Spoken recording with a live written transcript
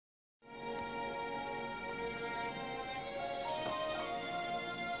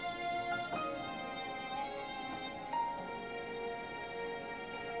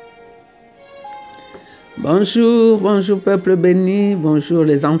Bonjour, bonjour peuple béni, bonjour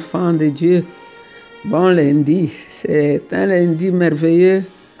les enfants de Dieu. Bon lundi, c'est un lundi merveilleux,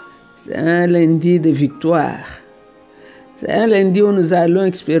 c'est un lundi de victoire. C'est un lundi où nous allons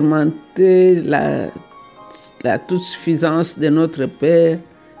expérimenter la toute-suffisance de notre Père,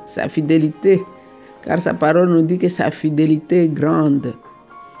 sa fidélité, car sa parole nous dit que sa fidélité est grande.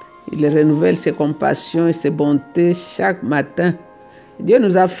 Il renouvelle ses compassions et ses bontés chaque matin. Dieu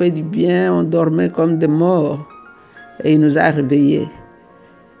nous a fait du bien, on dormait comme des morts et il nous a réveillés.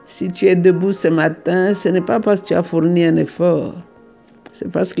 Si tu es debout ce matin, ce n'est pas parce que tu as fourni un effort,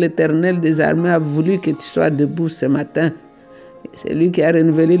 c'est parce que l'Éternel des armées a voulu que tu sois debout ce matin. C'est lui qui a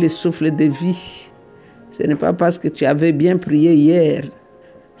renouvelé le souffle de vie. Ce n'est pas parce que tu avais bien prié hier,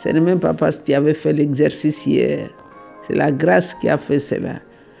 ce n'est même pas parce que tu avais fait l'exercice hier. C'est la grâce qui a fait cela.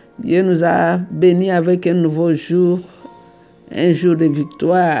 Dieu nous a bénis avec un nouveau jour, un jour de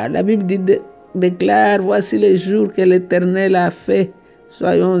victoire. La Bible déclare, voici les jours que l'Éternel a fait.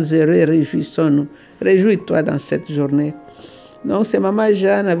 Soyons heureux, réjouissons-nous. Réjouis-toi dans cette journée. Donc c'est Maman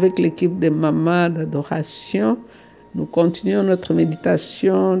Jeanne avec l'équipe de Maman d'adoration. Nous continuons notre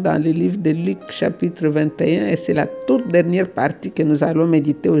méditation dans le livre de Luc chapitre 21 et c'est la toute dernière partie que nous allons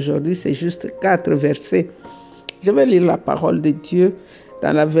méditer aujourd'hui. C'est juste 4 versets. Je vais lire la parole de Dieu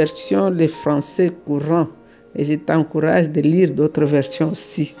dans la version le français courant et je t'encourage de lire d'autres versions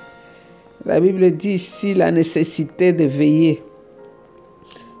aussi. La Bible dit ici la nécessité de veiller.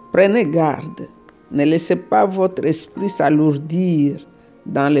 Prenez garde, ne laissez pas votre esprit s'alourdir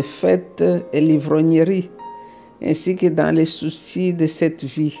dans les fêtes et l'ivrognerie, ainsi que dans les soucis de cette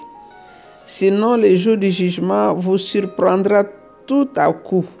vie. Sinon, le jour du jugement vous surprendra tout à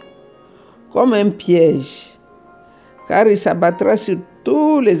coup, comme un piège, car il s'abattra sur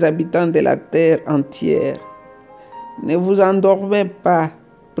tous les habitants de la terre entière. Ne vous endormez pas,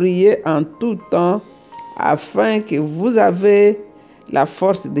 priez en tout temps, afin que vous ayez la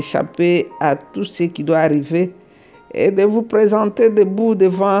force d'échapper à tout ce qui doit arriver et de vous présenter debout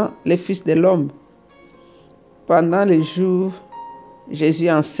devant le Fils de l'homme. Pendant les jours,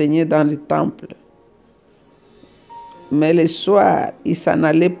 Jésus enseignait dans le temple. Mais le soir, il s'en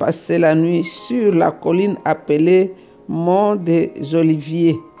allait passer la nuit sur la colline appelée Mont des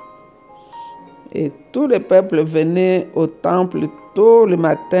Oliviers. Et tout le peuple venait au temple tôt le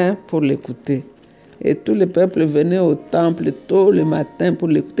matin pour l'écouter. Et tout le peuple venait au temple tôt le matin pour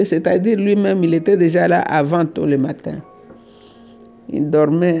l'écouter. C'est-à-dire lui-même, il était déjà là avant tôt le matin. Il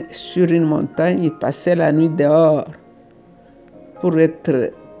dormait sur une montagne, il passait la nuit dehors pour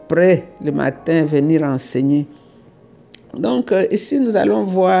être prêt le matin, venir enseigner. Donc ici, nous allons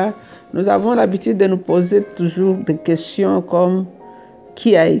voir, nous avons l'habitude de nous poser toujours des questions comme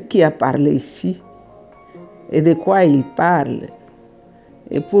qui a parlé ici et de quoi il parle.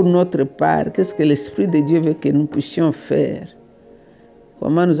 Et pour notre part, qu'est-ce que l'Esprit de Dieu veut que nous puissions faire?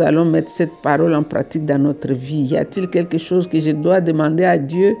 Comment nous allons mettre cette parole en pratique dans notre vie? Y a-t-il quelque chose que je dois demander à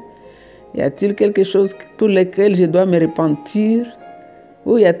Dieu? Y a-t-il quelque chose pour lequel je dois me repentir?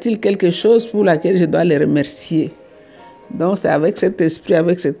 Ou y a-t-il quelque chose pour laquelle je dois le remercier? Donc c'est avec cet esprit,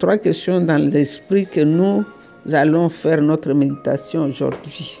 avec ces 3 questions dans l'esprit que nous allons faire notre méditation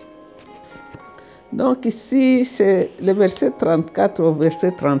aujourd'hui. Donc ici, c'est le verset 34 au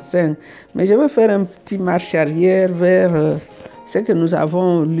verset 35. Mais je vais faire un petit marche arrière vers ce que nous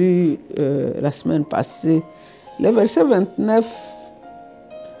avons lu la semaine passée. Le verset 29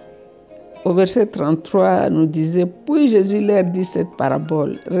 au verset 33 nous disait, puis Jésus leur dit cette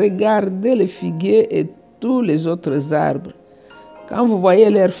parabole, regardez les figuiers et tous les autres arbres. Quand vous voyez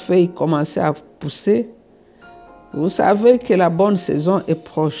leurs feuilles commencer à pousser, vous savez que la bonne saison est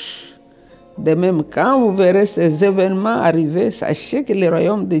proche. De même, quand vous verrez ces événements arriver, sachez que le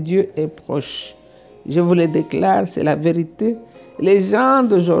royaume de Dieu est proche. Je vous le déclare, c'est la vérité. Les gens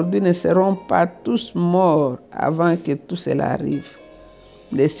d'aujourd'hui ne seront pas tous morts avant que tout cela arrive.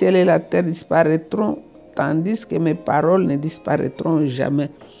 Le ciel et la terre disparaîtront, tandis que mes paroles ne disparaîtront jamais.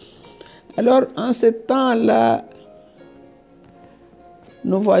 Alors, en ce temps-là,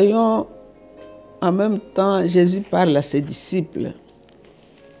 nous voyons en même temps Jésus parle à ses disciples.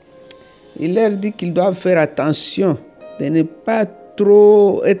 Il leur dit qu'ils doivent faire attention de ne pas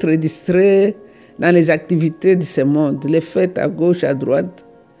trop être distraits dans les activités de ce monde, les fêtes à gauche, à droite,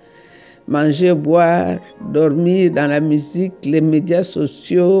 manger, boire, dormir, dans la musique, les médias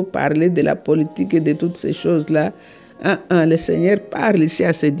sociaux, parler de la politique et de toutes ces choses-là. Le Seigneur parle ici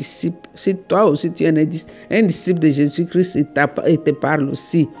à ses disciples. Si toi aussi tu es un disciple de Jésus-Christ, il te parle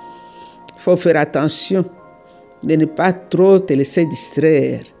aussi. Il faut faire attention de ne pas trop te laisser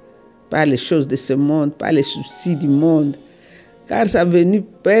distraire par les choses de ce monde, par les soucis du monde. Car sa venue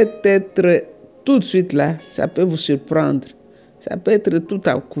peut être tout de suite là, ça peut vous surprendre. Ça peut être tout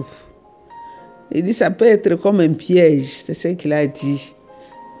à coup. Il dit, ça peut être comme un piège, c'est ce qu'il a dit.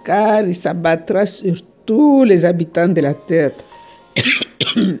 Car il s'abattra sur tous les habitants de la terre.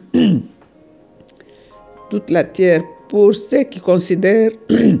 Toute la terre, pour ceux qui considèrent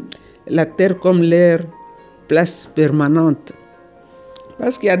la terre comme leur place permanente.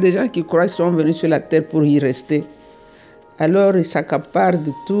 Parce qu'il y a des gens qui croient qu'ils sont venus sur la terre pour y rester. Alors ils s'accaparent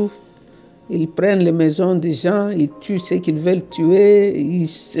de tout. Ils prennent les maisons des gens, ils tuent ceux qu'ils veulent tuer. Ils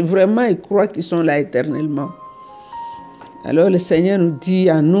croient qu'ils sont là éternellement. Alors le Seigneur nous dit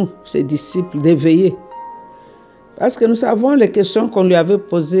à nous, ses disciples, d'éveiller. Parce que nous savons les questions qu'on lui avait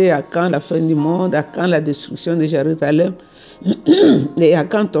posées à quand la fin du monde, à quand la destruction de Jérusalem et à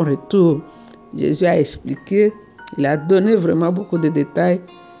quand ton retour. Jésus a expliqué, il a donné vraiment beaucoup de détails.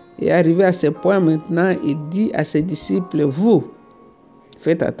 Et arrivé à ce point maintenant, il dit à ses disciples, vous,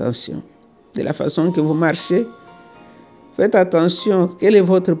 faites attention de la façon que vous marchez. Faites attention, quelle est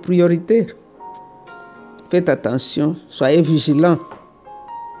votre priorité? Faites attention, soyez vigilants.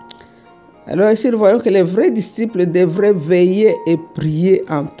 Alors ici, nous voyons que les vrais disciples devraient veiller et prier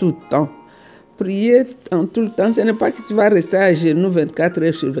en tout temps. Prier en tout le temps, ce n'est pas que tu vas rester à genoux 24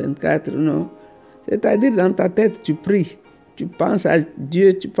 heures sur 24, non. C'est-à-dire dans ta tête, tu pries. Tu penses à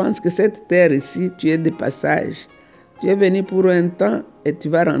Dieu, tu penses que cette terre ici, tu es de passage. Tu es venu pour un temps et tu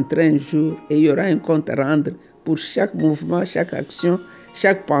vas rentrer un jour et il y aura un compte à rendre pour chaque mouvement, chaque action,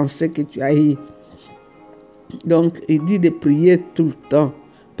 chaque pensée que tu as eue. Donc, il dit de prier tout le temps.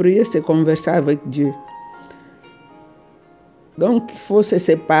 Prier, c'est converser avec Dieu. Donc, il faut se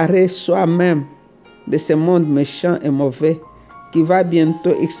séparer soi-même de ce monde méchant et mauvais qui va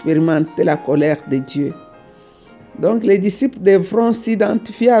bientôt expérimenter la colère de Dieu. Donc, les disciples devront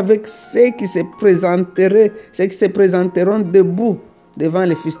s'identifier avec ceux qui se présenteront debout devant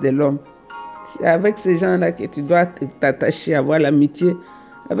le Fils de l'homme. C'est avec ces gens-là que tu dois t'attacher, avoir l'amitié,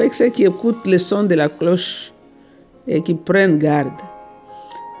 avec ceux qui écoutent le son de la cloche et qui prennent garde.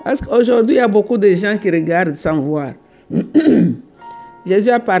 Parce qu'aujourd'hui, il y a beaucoup de gens qui regardent sans voir. Jésus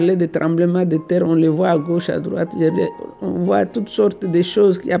a parlé de tremblements de terre, on les voit à gauche, à droite, on voit toutes sortes de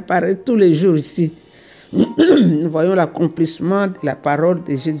choses qui apparaissent tous les jours ici. Nous voyons l'accomplissement de la parole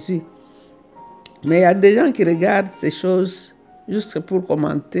de Jésus. Mais il y a des gens qui regardent ces choses juste pour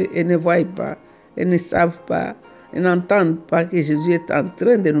commenter et ne voient pas, et ne savent pas, et n'entendent pas que Jésus est en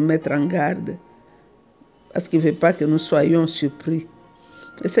train de nous mettre en garde. Parce qu'il ne veut pas que nous soyons surpris.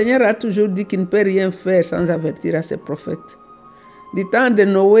 Le Seigneur a toujours dit qu'il ne peut rien faire sans avertir à ses prophètes. Du temps de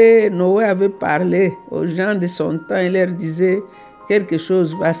Noé, Noé avait parlé aux gens de son temps et leur disait quelque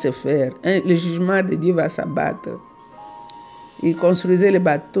chose va se faire, le jugement de Dieu va s'abattre. Il construisait les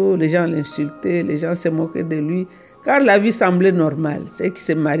bateaux, les gens l'insultaient, les gens se moquaient de lui, car la vie semblait normale. Ceux qui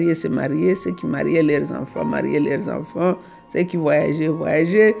se mariaient, ceux qui mariaient leurs enfants, ceux qui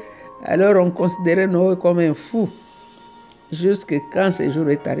voyageaient. Alors on considérait Noé comme un fou, jusqu'à quand ce jour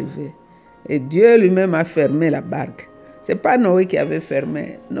est arrivé. Et Dieu lui-même a fermé la barque. Ce n'est pas Noé qui avait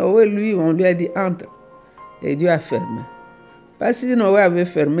fermé. Noé, lui, on lui a dit entre. Et Dieu a fermé. Parce que si Noé avait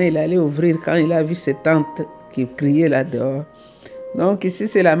fermé, il allait ouvrir quand il a vu ses tantes qui criaient là dehors. Donc ici,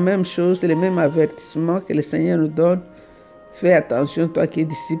 c'est la même chose, c'est le même avertissement que le Seigneur nous donne. Fais attention, toi qui es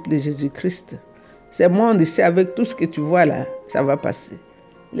disciple de Jésus-Christ. Ce monde ici, avec tout ce que tu vois là, ça va passer.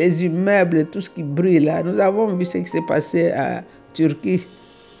 Les immeubles, tout ce qui brille là. Nous avons vu ce qui s'est passé à Turquie.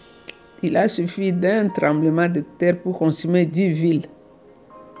 Il a suffi d'un tremblement de terre pour consumer 10 villes.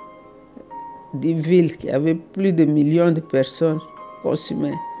 10 villes qui avaient plus de millions de personnes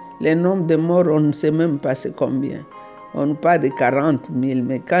consumées. Le nombre de morts, on ne sait même pas c'est combien. On nous parle de 40 000,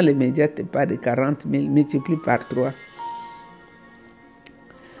 mais quand les médias te parlent de 40 000, multiplie par 3.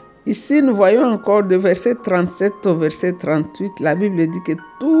 Ici, nous voyons encore de verset 37 au verset 38, la Bible dit que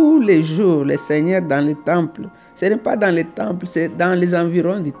tous les jours, le Seigneur dans le temple, ce n'est pas dans le temple, c'est dans les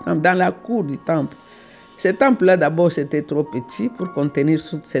environs du temple, dans la cour du temple. Ce temple-là, d'abord, c'était trop petit pour contenir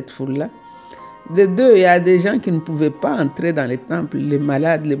toute cette foule-là. De deux, il y a des gens qui ne pouvaient pas entrer dans le temple. Les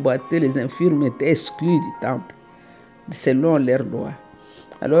malades, les boiteux, les infirmes étaient exclus du temple, selon leurs lois.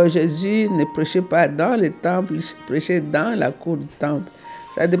 Alors Jésus ne prêchait pas dans le temple, il prêchait dans la cour du temple.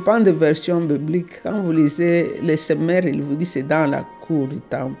 Ça dépend des versions bibliques. Quand vous lisez les Semères, il vous dit que c'est dans la cour du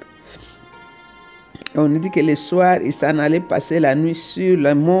temple. On nous dit que le soir, il s'en allait passer la nuit sur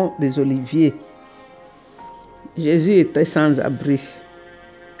le mont des Oliviers. Jésus était sans abri.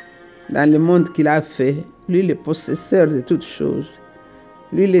 Dans le monde qu'il a fait, lui le possesseur de toutes choses,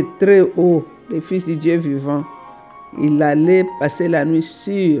 lui le très haut, le Fils du Dieu vivant, il allait passer la nuit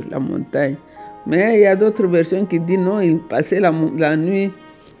sur la montagne. Mais il y a d'autres versions qui disent non, il passait la nuit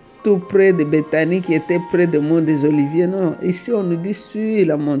tout près de Béthanie qui était près du mont des Oliviers. Non, ici on nous dit sur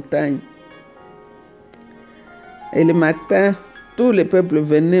la montagne. Et le matin, tout le peuple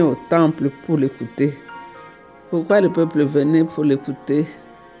venait au temple pour l'écouter. Pourquoi le peuple venait pour l'écouter?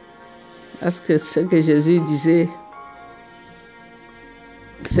 Parce que ce que Jésus disait,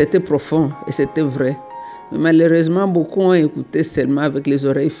 c'était profond et c'était vrai. Mais malheureusement, beaucoup ont écouté seulement avec les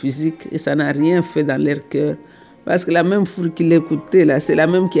oreilles physiques et ça n'a rien fait dans leur cœur. Parce que la même foule qui l'écoutait, là, c'est la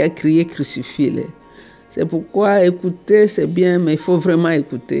même qui a crié crucifie-le. C'est pourquoi écouter, c'est bien, mais il faut vraiment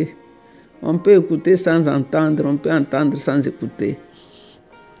écouter. On peut écouter sans entendre, on peut entendre sans écouter.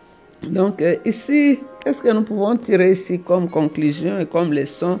 Donc ici, qu'est-ce que nous pouvons tirer ici comme conclusion et comme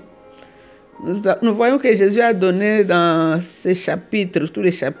leçon? Nous voyons que Jésus a donné dans ces chapitres, tous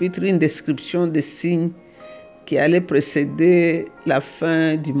les chapitres, une description des signes qui allaient précéder la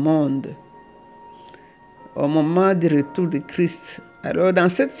fin du monde, au moment du retour de Christ. Alors dans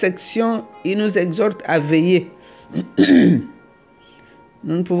cette section, il nous exhorte à veiller.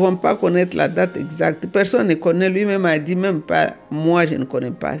 Nous ne pouvons pas connaître la date exacte. Personne ne connaît, lui-même a dit, même pas moi je ne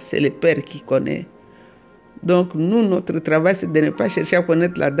connais pas, c'est le Père qui connaît. Donc nous, notre travail, c'est de ne pas chercher à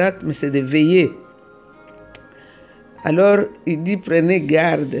connaître la date, mais c'est de veiller. Alors il dit, prenez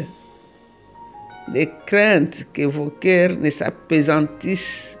garde des craintes que vos cœurs ne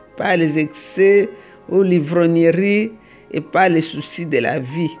s'appesantissent pas les excès ou l'ivrognerie et pas les soucis de la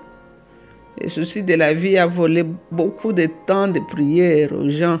vie. Les soucis de la vie a volé beaucoup de temps de prière aux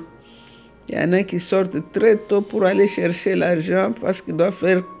gens. Il y en a qui sortent très tôt pour aller chercher l'argent parce qu'ils doivent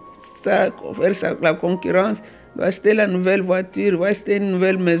faire la concurrence, doivent acheter la nouvelle voiture, doivent acheter une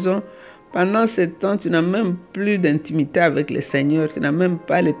nouvelle maison. Pendant ce temps, tu n'as même plus d'intimité avec le Seigneur, tu n'as même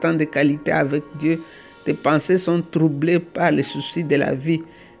pas le temps de qualité avec Dieu. Tes pensées sont troublées par les soucis de la vie.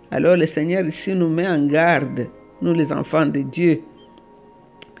 Alors le Seigneur ici nous met en garde, nous les enfants de Dieu.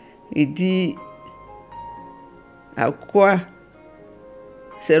 Il dit, à quoi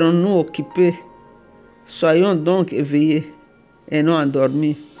serons-nous occupés? Soyons donc éveillés et non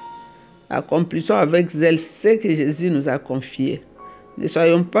endormis. Accomplissons avec zèle ce que Jésus nous a confié. Ne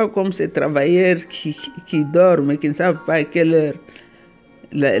soyons pas comme ces travailleurs qui dorment et qui ne savent pas à quelle heure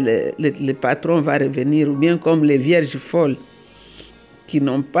le patron va revenir, ou bien comme les vierges folles qui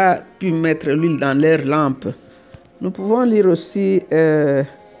n'ont pas pu mettre l'huile dans leur lampe. Nous pouvons lire aussi 1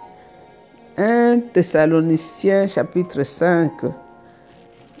 Thessaloniciens chapitre 5.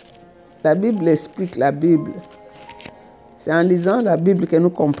 La Bible explique la Bible. C'est en lisant la Bible que nous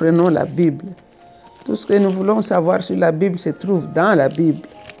comprenons la Bible. Tout ce que nous voulons savoir sur la Bible se trouve dans la Bible.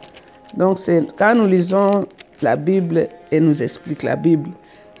 Donc c'est quand nous lisons la Bible et nous explique la Bible.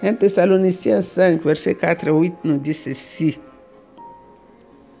 1 Thessaloniciens 5, verset 4 et 8 nous dit ceci.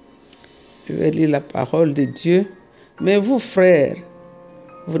 Je vais lire la parole de Dieu. Mais vous, frères,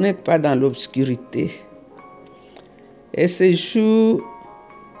 vous n'êtes pas dans l'obscurité. Et ce jour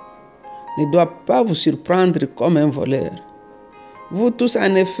ne doit pas vous surprendre comme un voleur. Vous tous,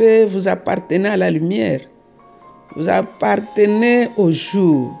 en effet, vous appartenez à la lumière. Vous appartenez au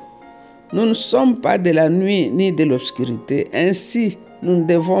jour. Nous ne sommes pas de la nuit ni de l'obscurité. Ainsi, nous ne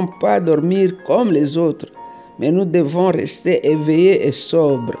devons pas dormir comme les autres, mais nous devons rester éveillés et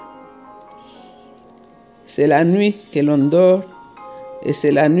sobres. C'est la nuit que l'on dort et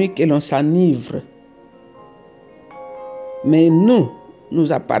c'est la nuit que l'on s'enivre. Mais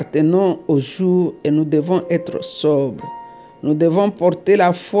nous appartenons au jour et nous devons être sobres. Nous devons porter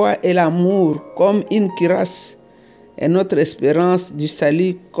la foi et l'amour comme une cuirasse et notre espérance du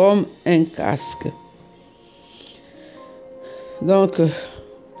salut comme un casque. Donc,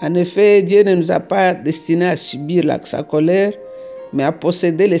 en effet, Dieu ne nous a pas destinés à subir sa colère, mais à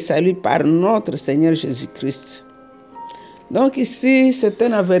posséder le salut par notre Seigneur Jésus-Christ. Donc ici, c'est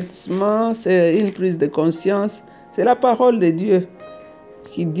un avertissement, c'est une prise de conscience, c'est la parole de Dieu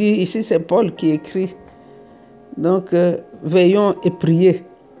qui dit, ici c'est Paul qui écrit. Donc, veillons et priez.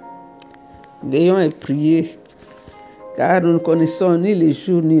 Veillons et priez, car nous ne connaissons ni les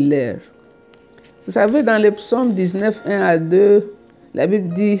jours ni l'heure. Vous savez, dans le psaume 19, 1 à 2, la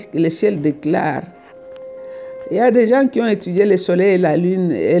Bible dit que le ciel déclare. Il y a des gens qui ont étudié le soleil et la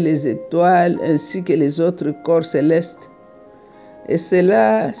lune et les étoiles, ainsi que les autres corps célestes. Et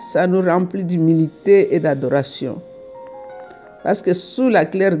cela, ça nous remplit d'humilité et d'adoration. Parce que sous la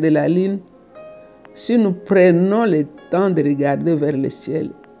claire de la lune, si nous prenons le temps de regarder vers le ciel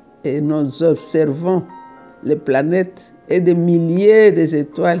et nous observons les planètes et des milliers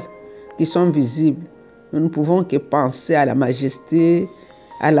d'étoiles qui sont visibles, nous ne pouvons que penser à la majesté,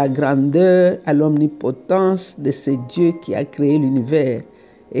 à la grandeur, à l'omnipotence de ce Dieu qui a créé l'univers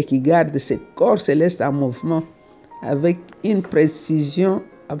et qui garde ses corps célestes en mouvement avec une précision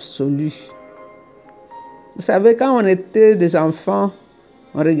absolu. Vous savez, quand on était des enfants,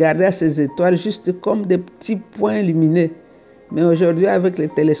 on regardait à ces étoiles juste comme des petits points lumineux. Mais aujourd'hui, avec les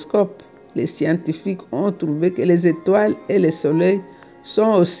télescopes, les scientifiques ont trouvé que les étoiles et les soleils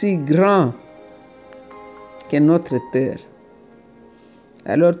sont aussi grands que notre Terre.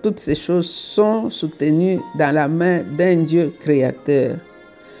 Alors toutes ces choses sont soutenues dans la main d'un Dieu créateur.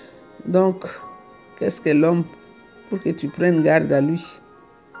 Donc, qu'est-ce que l'homme pour que tu prennes garde à lui?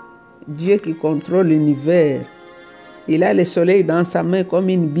 Dieu qui contrôle l'univers. Il a le soleil dans sa main comme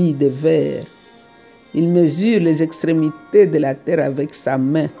une bille de verre. Il mesure les extrémités de la terre avec sa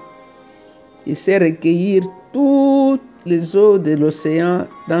main. Il sait recueillir toutes les eaux de l'océan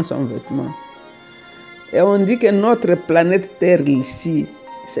dans son vêtement. Et on dit que notre planète Terre ici,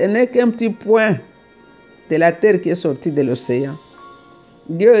 ce n'est qu'un petit point de la Terre qui est sorti de l'océan.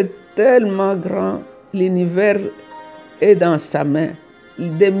 Dieu est tellement grand, l'univers est dans sa main.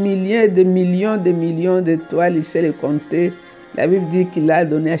 Des milliers, des millions d'étoiles, il sait les compter. La Bible dit qu'il a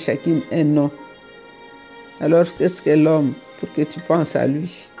donné à chacune un nom. Alors, qu'est-ce que l'homme pour que tu penses à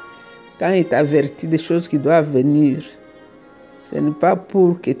lui? Quand il t'avertit des choses qui doivent venir, ce n'est pas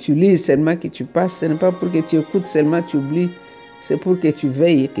pour que tu lises seulement que tu passes, ce n'est pas pour que tu écoutes seulement tu oublies, c'est pour que tu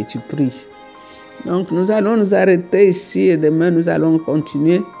veilles et que tu pries. Donc, nous allons nous arrêter ici et demain, nous allons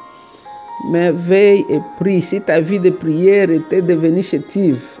continuer. Mais veille et prie. Si ta vie de prière était devenue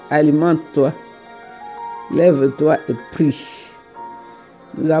chétive, alimente-toi. Lève-toi et prie.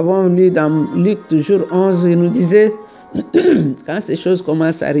 Nous avons lu dans Luc toujours 11, il nous disait, quand ces choses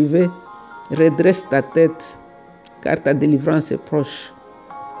commencent à arriver, redresse ta tête, car ta délivrance est proche.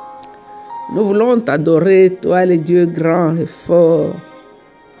 Nous voulons t'adorer, toi le Dieu grand et fort.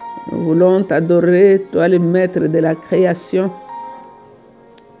 Nous voulons t'adorer, toi le maître de la création.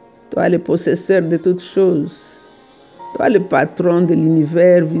 Toi le possesseur de toutes choses. Toi le patron de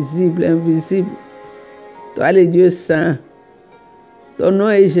l'univers visible et invisible. Toi le Dieu saint. Ton nom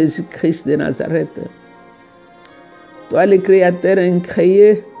est Jésus-Christ de Nazareth. Toi le créateur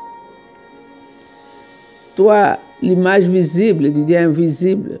incréé. Toi l'image visible du Dieu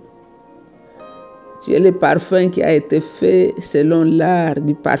invisible. Tu es le parfum qui a été fait selon l'art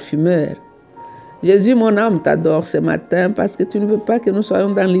du parfumeur. Jésus, mon âme t'adore ce matin parce que tu ne veux pas que nous soyons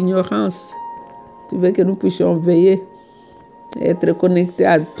dans l'ignorance. Tu veux que nous puissions veiller et être connectés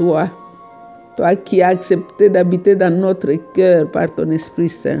à toi. Toi qui as accepté d'habiter dans notre cœur par ton Esprit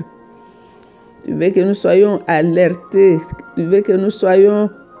Saint. Tu veux que nous soyons alertés. Tu veux que nous soyons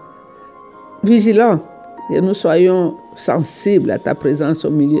vigilants. Que nous soyons sensibles à ta présence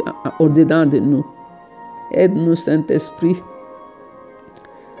au-dedans de nous. Aide-nous, Saint-Esprit.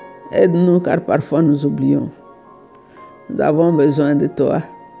 Aide-nous car parfois nous oublions. Nous avons besoin de toi.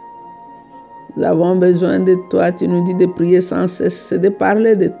 Nous avons besoin de toi. Tu nous dis de prier sans cesse. C'est de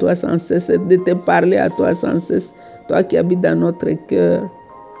parler de toi sans cesse. C'est de te parler à toi sans cesse. Toi qui habites dans notre cœur.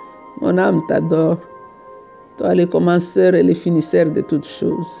 Mon âme t'adore. Toi le commenceur et le finisseur de toutes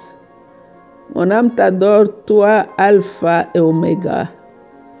choses. Mon âme t'adore. Toi Alpha et Oméga.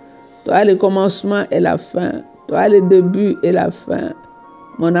 Toi le commencement et la fin. Toi le début et la fin.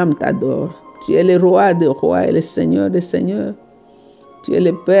 Mon âme t'adore. Tu es le roi des rois et le seigneur des seigneurs. Tu es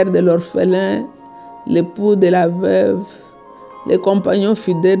le père de l'orphelin, l'époux de la veuve, le compagnon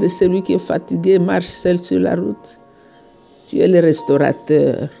fidèle de celui qui est fatigué et marche seul sur la route. Tu es le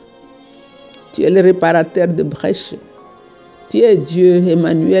restaurateur. Tu es le réparateur de brèches. Tu es Dieu,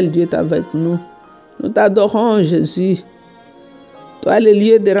 Emmanuel, Dieu est avec nous. Nous t'adorons, Jésus. Toi, le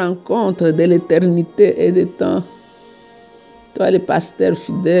lieu de rencontre de l'éternité et du temps. Toi, le pasteur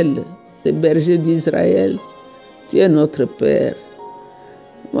fidèle, le berger d'Israël, tu es notre Père.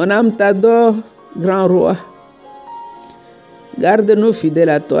 Mon âme t'adore, grand roi. Garde-nous fidèles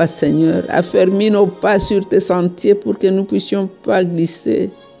à toi, Seigneur. Affermis nos pas sur tes sentiers pour que nous ne puissions pas glisser.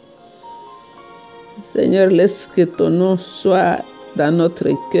 Seigneur, laisse que ton nom soit dans notre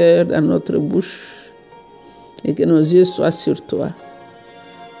cœur, dans notre bouche, et que nos yeux soient sur toi.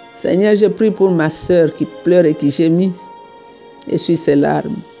 Seigneur, je prie pour ma sœur qui pleure et qui gémit, et suis ses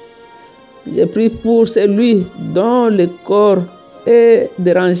larmes. Je prie pour celui dont le corps est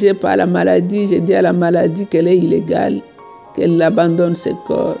dérangé par la maladie. Je dis à la maladie qu'elle est illégale, qu'elle abandonne ce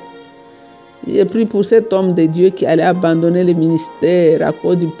corps. Je prie pour cet homme de Dieu qui allait abandonner le ministère à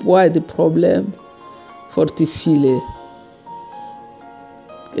cause du poids et des problèmes. Fortifie-les.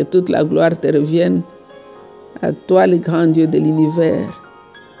 Que toute la gloire te revienne à toi, le grand Dieu de l'univers.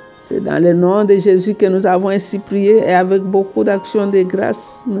 C'est dans le nom de Jésus que nous avons ainsi prié et avec beaucoup d'actions de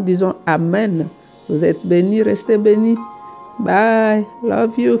grâce, nous disons Amen. Vous êtes bénis, restez bénis. Bye.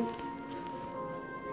 Love you.